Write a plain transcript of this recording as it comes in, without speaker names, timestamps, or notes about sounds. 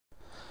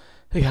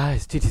Hey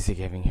guys, TTC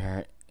Gaming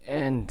here,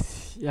 and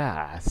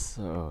yeah,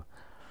 so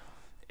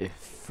if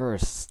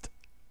first,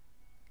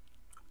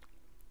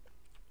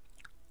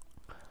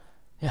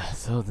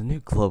 so the new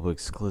global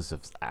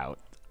exclusives out.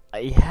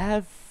 I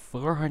have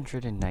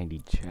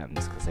 490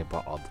 gems because I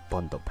bought all the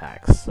bundle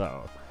packs,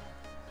 so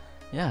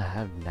yeah, I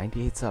have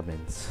 98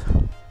 summons.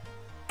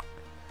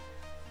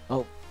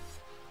 Oh,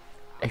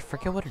 I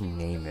forget what her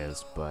name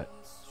is, but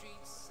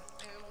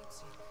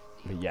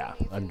yeah,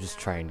 I'm just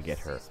trying to get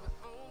her.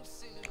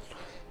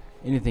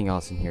 Anything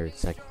else in here is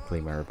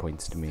technically merit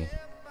points to me.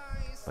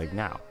 Like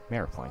now,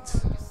 merit points.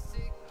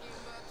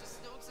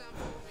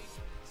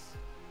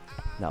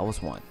 That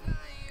was one.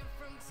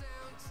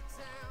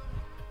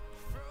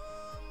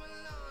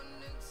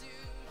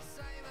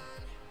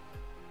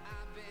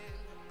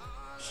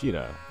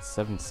 Sheeta,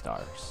 7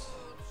 stars.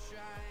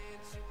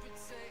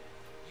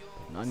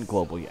 None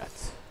global yet.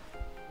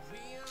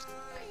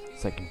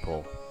 Second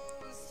pull.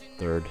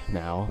 Third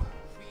now.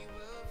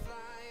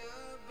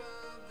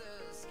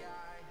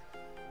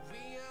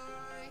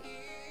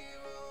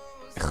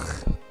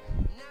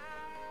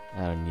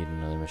 I don't need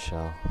another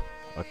Michelle.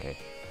 Okay.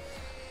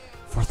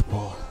 Fourth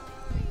pull.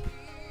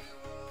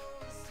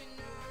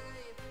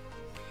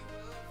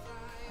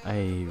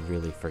 I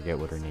really forget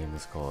what her name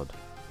is called.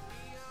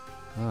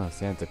 Oh,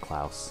 Santa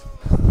Claus.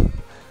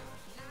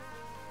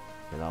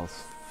 Yeah, that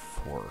was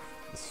 4.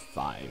 This is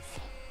 5.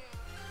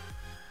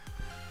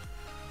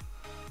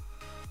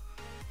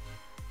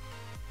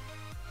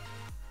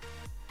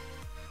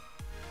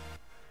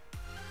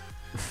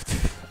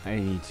 I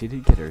mean, she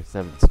did get her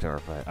 7th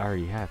star, but I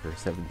already have her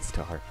 7th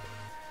star.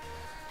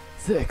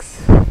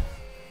 6.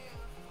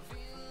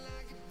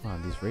 Wow,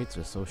 these rates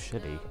are so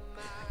shitty.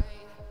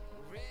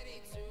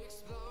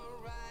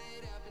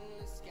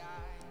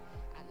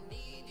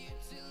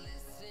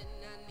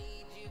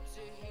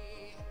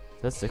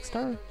 Is that 6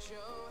 star?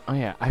 Oh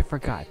yeah, I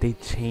forgot. They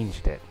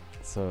changed it.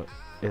 So,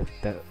 if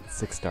that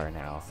 6 star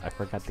now. I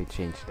forgot they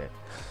changed it.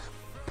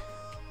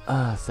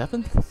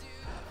 7th?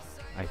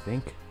 I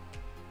think.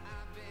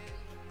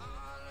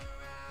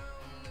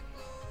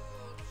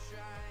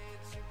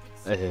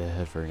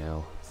 For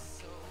now.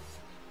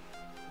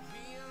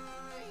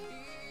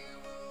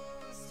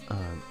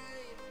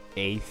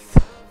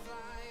 8th.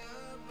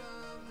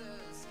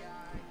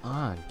 Come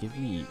on, give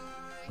me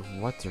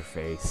what's her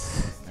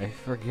face? I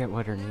forget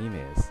what her name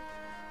is.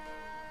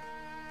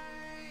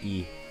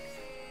 E.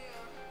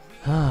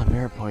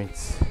 Merit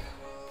points.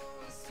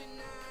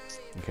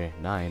 Okay,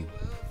 9.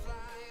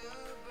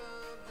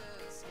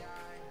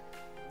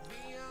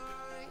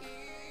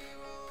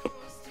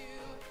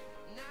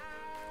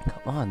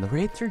 Come on, the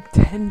rates are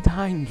 10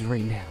 times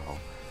right now.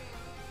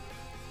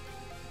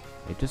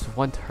 I just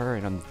want her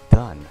and I'm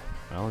done.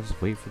 I'll just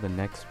wait for the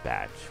next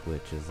batch,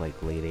 which is like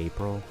late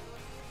April.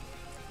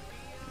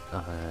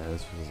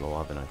 This was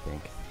 11, I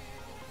think.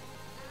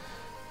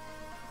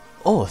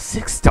 Oh,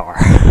 6 star!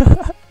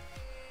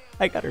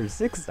 I got her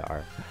 6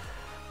 star.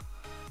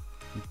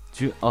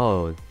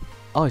 Oh,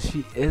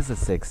 she is a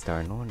 6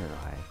 star. No wonder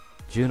why.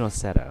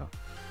 JUNO-SETO.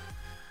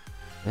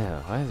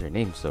 Yeah, why is her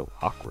name so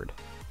awkward?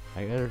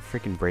 I got her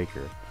freaking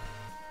breaker.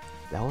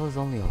 That was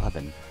only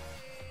 11.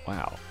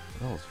 Wow,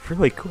 that was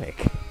really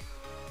quick.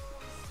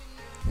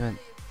 And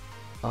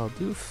I'll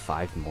do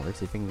 5 more,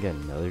 see if I can get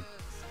another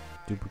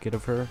duplicate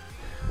of her,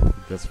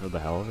 just for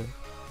the hell of it.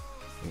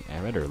 I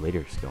read her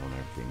later skill and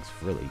everything's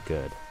really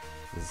good.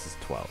 This is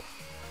 12.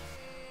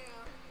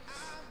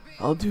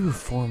 I'll do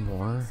 4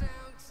 more.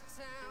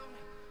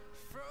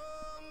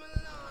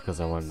 Because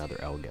I want another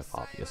LGIF,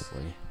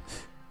 obviously.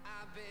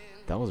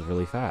 That was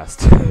really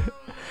fast.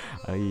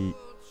 I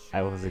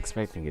was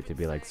expecting it to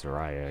be like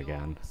Soraya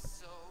again.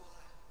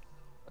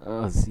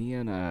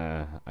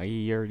 Sienna,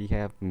 I already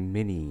have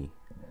mini.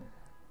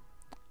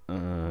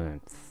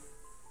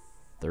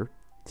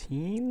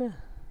 13?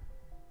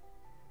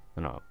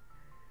 No.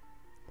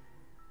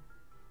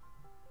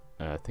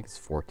 I think it's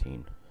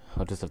 14.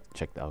 I'll just have to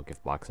check the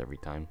LGIF box every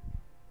time.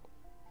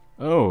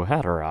 Oh,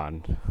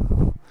 Hateron.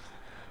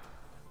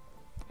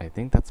 I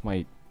think that's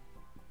my...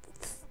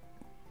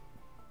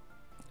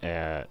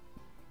 I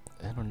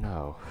don't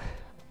know.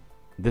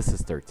 This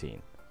is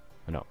 13.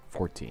 Oh, no,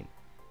 14.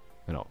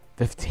 Oh, no,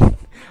 15.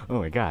 Oh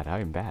my god, I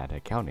am bad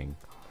at counting.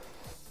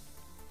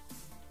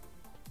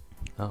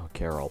 Oh,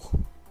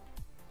 Carol.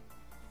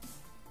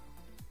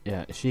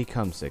 Yeah, she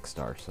comes 6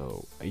 star,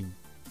 so I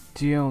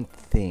don't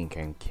think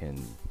I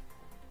can...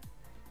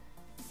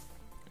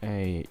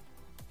 I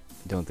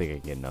don't think I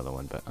can get another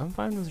one, but I'm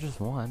fine with just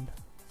one.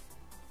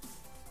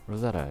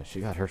 Rosetta,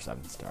 she got her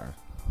 7 star.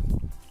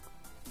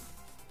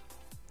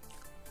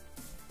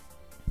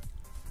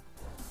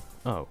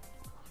 Oh.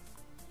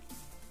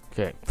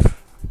 Okay.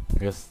 I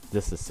guess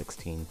this is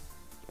 16.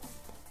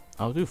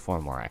 I'll do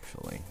 4 more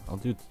actually. I'll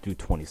do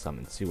 20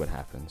 summons, see what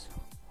happens.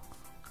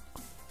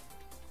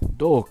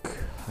 Doc,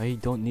 I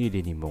don't need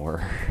any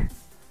more.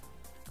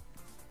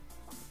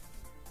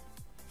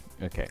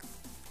 Okay.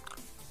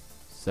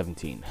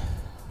 17.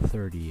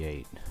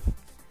 38.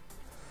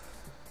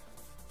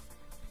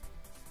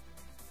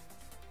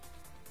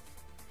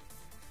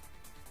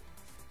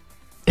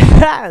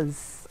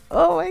 Yes!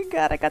 Oh my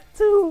god, I got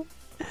 2!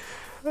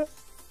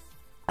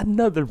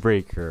 Another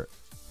breaker.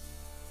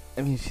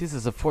 I mean, she's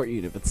a support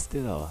unit, but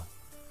still.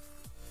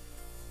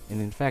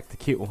 And in fact, the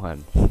cute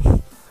one.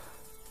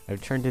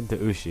 I've turned into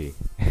Ushi.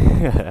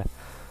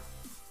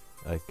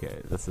 Okay,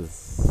 this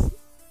is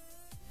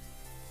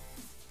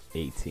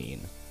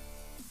 18.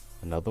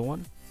 Another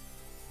one?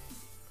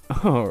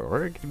 Oh,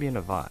 we're gonna be an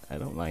Avant. I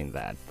don't mind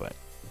that, but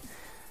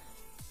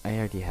I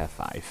already have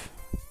 5.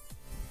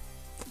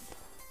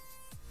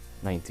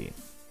 19.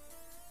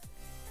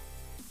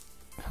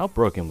 How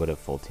broken would a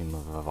full team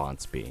of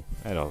Avants be?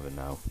 I don't even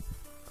know.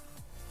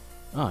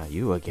 Ah,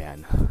 you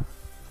again.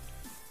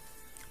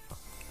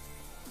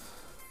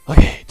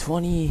 Okay,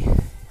 20.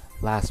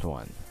 Last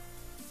one.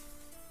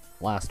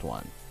 Last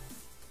one.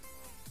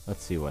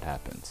 Let's see what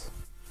happens.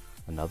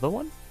 Another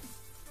one?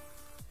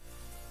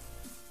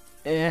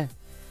 Eh.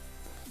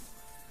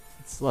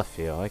 It's left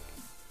field.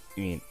 I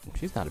mean,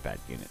 she's not a bad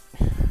unit.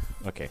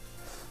 Okay,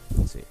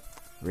 let's see.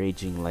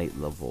 Raging Light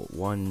level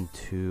 1,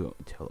 2,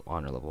 until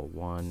Honor level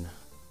 1.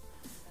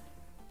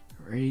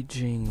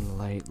 Raging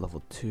Light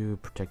level 2,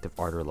 Protective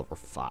Ardor level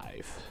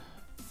 5.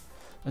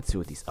 Let's see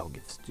what these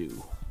Elgifs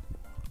do.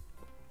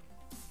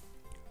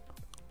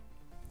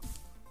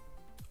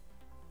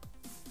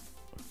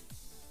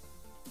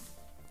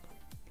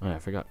 Oh, I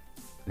forgot.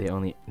 They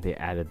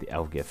added the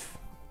Elgif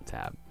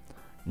tab.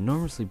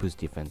 Enormously boost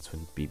defense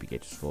when BB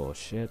gauge is full.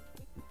 Shit.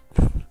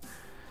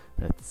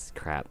 That's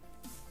crap.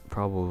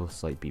 Probable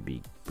slight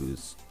BB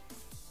boost.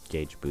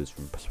 Gauge boost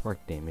from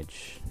spark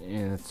damage.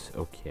 It's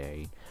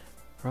okay.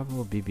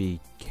 Probable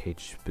BB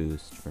gauge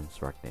boost from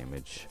spark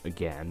damage.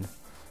 Again.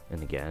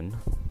 And again.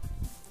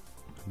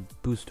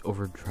 Boost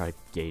overdrive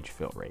gauge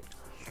fill rate.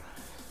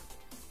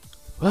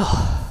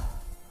 Well,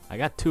 I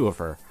got 2 of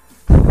her.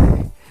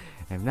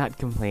 I'm not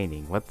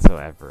complaining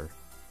whatsoever.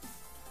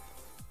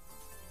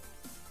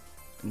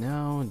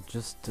 Now,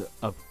 just to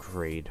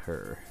upgrade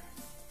her.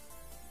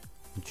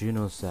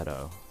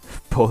 JUNO-SETO.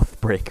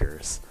 Both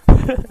breakers.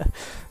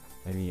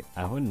 I mean,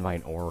 I wouldn't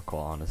mind Oracle,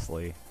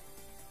 honestly.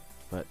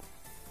 But,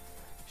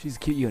 she's a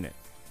cute unit.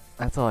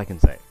 That's all I can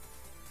say.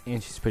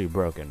 And she's pretty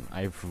broken.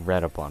 I've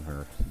read up on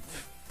her.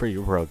 Pretty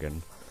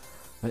broken.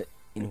 But,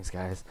 anyways,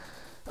 guys.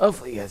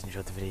 Hopefully you guys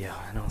enjoyed the video.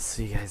 And I'll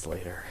see you guys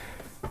later.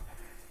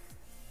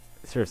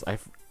 Seriously,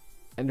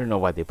 I don't know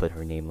why they put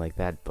her name like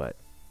that, but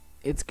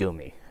it's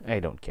Gumi. I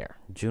don't care.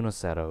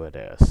 JUNO-SETO it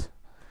is.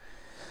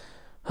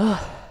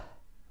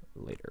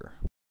 Later.